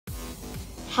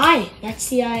Hi, that's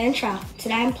the intro.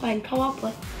 Today I'm playing co-op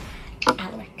with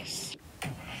Alex.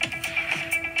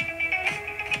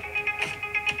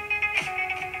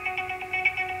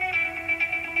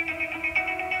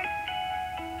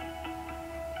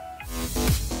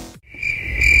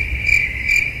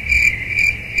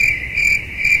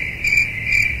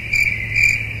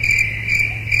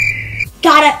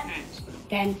 Got it.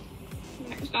 Then.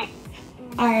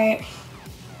 Alright.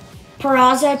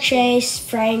 Peraza, Chase,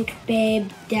 Frank,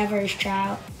 Babe, Devers,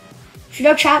 Trout. Should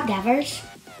I Trout, Devers?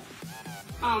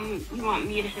 You want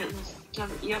me to hit this?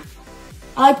 Yep.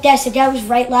 I like this. It goes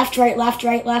right, left, right, left,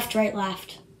 right, left, right,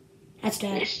 left. That's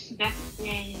good.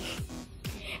 Yeah.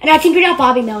 And I think we got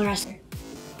Bobby Miller wrestler.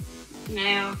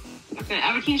 No. Okay,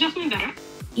 our team's definitely better.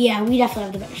 Yeah, we definitely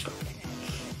have the better score.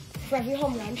 For every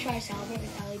home run, try to celebrate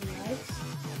with LED lights.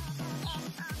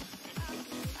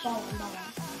 Ball on.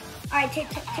 Alright, take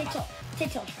tilt. I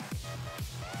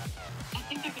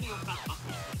think they're gonna go fastball.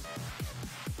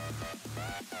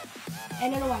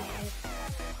 And then away.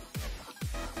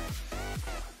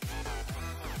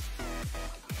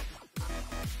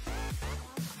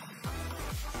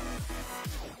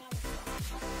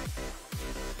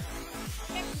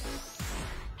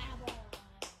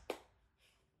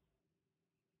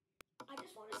 I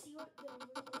just want to see what the room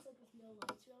looks like with no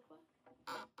lights real quick.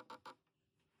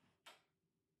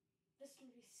 This can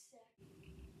be sick.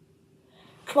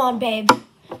 Come on, babe.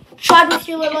 Try with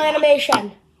your little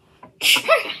animation.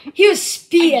 He was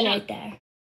speeding right there.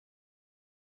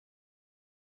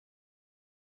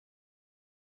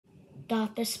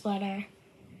 Dot the splitter.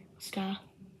 Stop.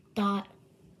 Dot.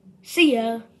 See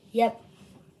ya. Yep.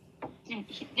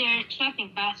 They're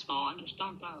expecting fastball and just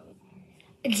don't throw it.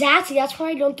 Exactly. That's why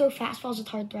I don't throw fastballs with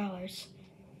hard throwers.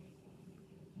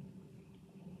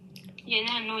 Yeah,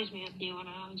 that annoys me with you when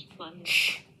I was playing.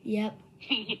 Yep.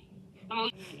 I'm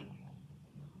always...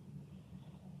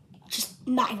 Just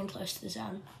not even close to the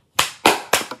zone.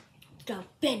 Let's go.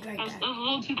 Big right I was there. a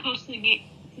little too close to the game,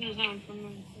 to the zone for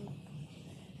me.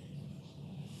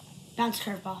 Bounce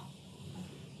curveball.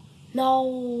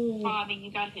 No. Bobby,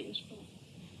 you gotta hit your spot.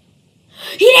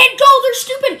 He didn't go. They're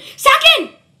stupid.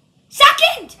 Second.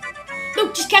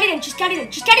 No, just get it in. Tag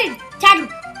him. 4.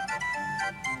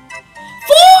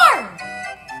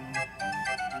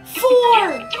 Throw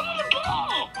the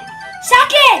ball!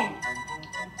 Second.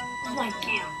 Oh my God.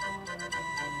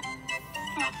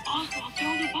 Yeah. Oswald,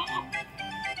 throw the ball!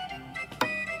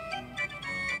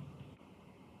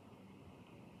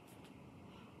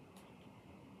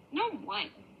 No way.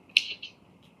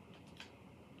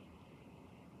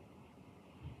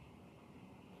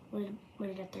 What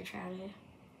did they're trying to do?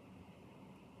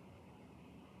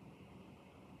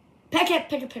 Pick it.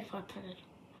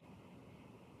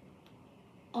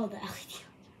 Oh, the LED.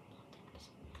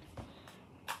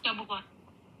 Double play.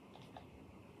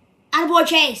 Attaboy, Yes,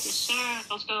 Chase. sir.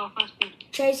 Let's go. First pitch.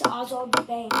 Chase Oswald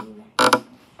Bane.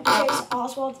 Chase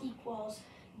Oswald equals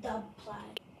dub play.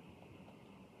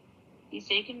 He's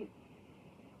taking...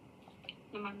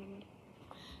 Never mind.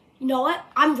 You know what?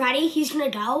 I'm ready. He's gonna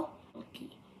go.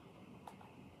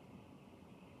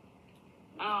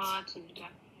 Oh, that's a good guy.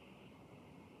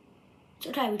 It's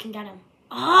okay. We can get him.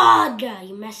 Oh, God,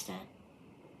 you missed it.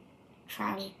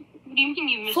 Try me. What do you mean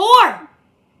you missed? 4.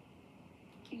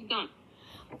 He's done.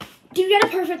 Do you get a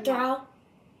perfect throw?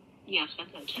 Yes, I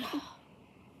did.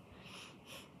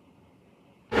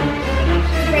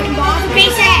 Breaking ball.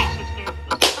 Base it.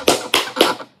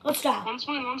 Let's go. One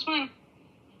swing.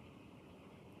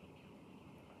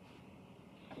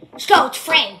 Let's go. It's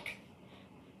Frank.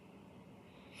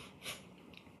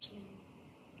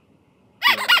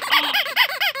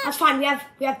 That's fine. We have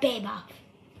Babe up.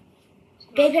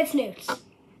 Babe hits nukes.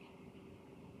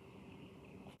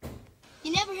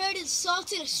 You never heard of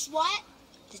Salted SWAT?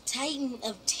 The Titan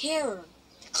of Terror.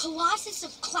 The Colossus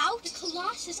of Clout? The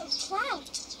Colossus of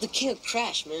Clout. The King of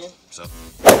Crash, man.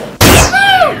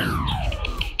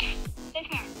 Take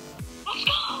care. Let's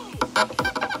go!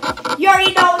 You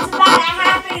already know what's about to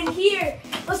happen in here.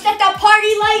 Let's get the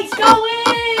party lights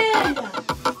going.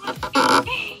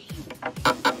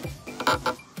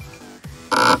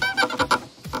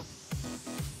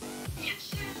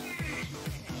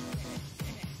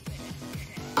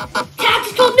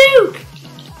 Tactical nuke!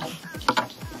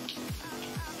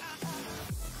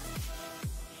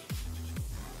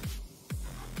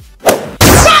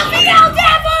 Raphael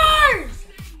Devers!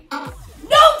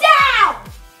 No doubt!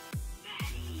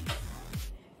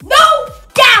 No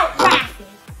doubt,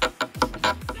 Raphael!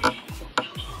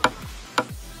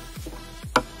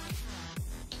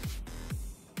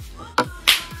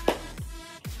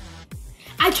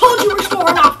 I told you we're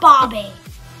scoring off Bobby.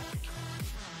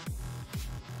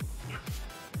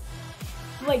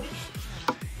 Wait.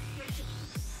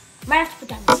 Might have to put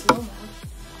down the slow mode.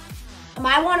 Am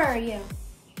I one or are you?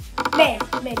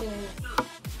 Maybe.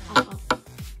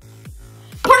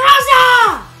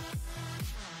 Peraza!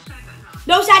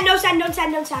 No sand.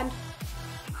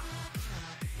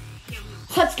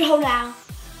 Let's go now.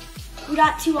 We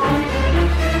got 2 on.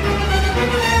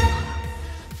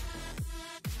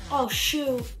 Oh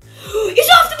shoot. He's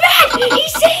off the bat!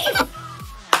 He's safe!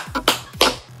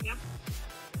 Yep.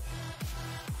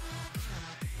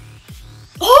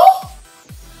 Oh!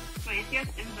 Wait, yes,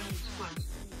 and then it's close.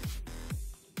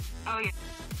 Oh, yeah.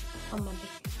 On Monday.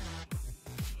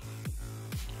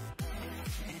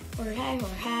 Jorge. Hey,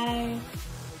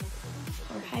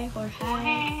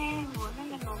 well,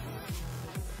 no.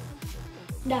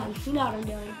 No, you know what I'm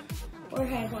doing.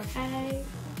 Jorge.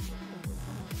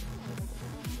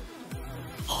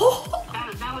 Oh,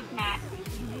 That was Matt. Did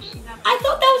you see that? I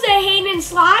thought that was a Heyman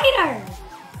slider.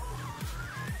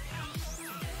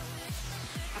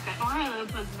 Okay, Jorge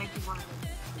Lopez making one of them.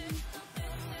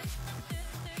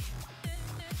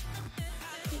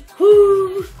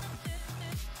 Woo.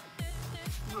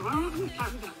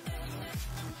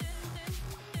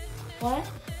 What?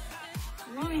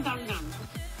 Really done.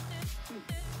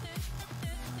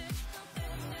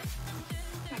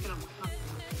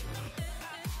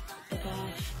 Oh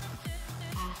gosh.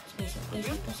 Space it.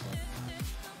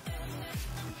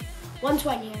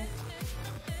 120 here.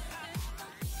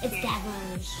 It's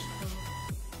Davos.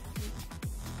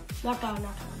 Not gone.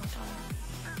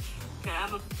 Okay,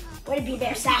 I'm a... Way to be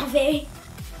there, Salvi.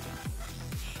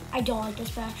 I don't like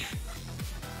this match.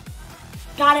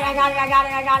 Got it. I got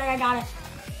it.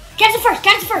 Catch it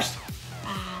first.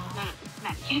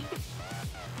 Matt.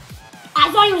 I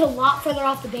thought he was a lot further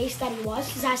off the base than he was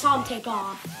because I saw him take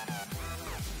off.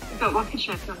 Go, what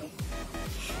shot?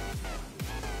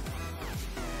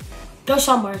 Go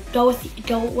somewhere. Go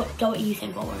what you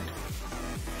think will work.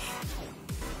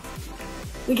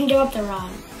 We can give up the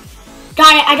run.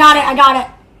 Got it. I got it.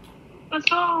 Let's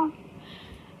go.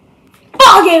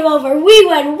 Ball game over. We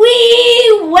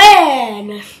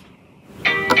win.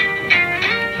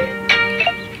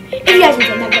 If you guys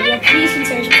enjoyed that video, please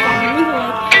consider subscribing, leave a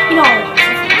like, you know all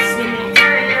that stuff.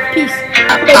 Peace.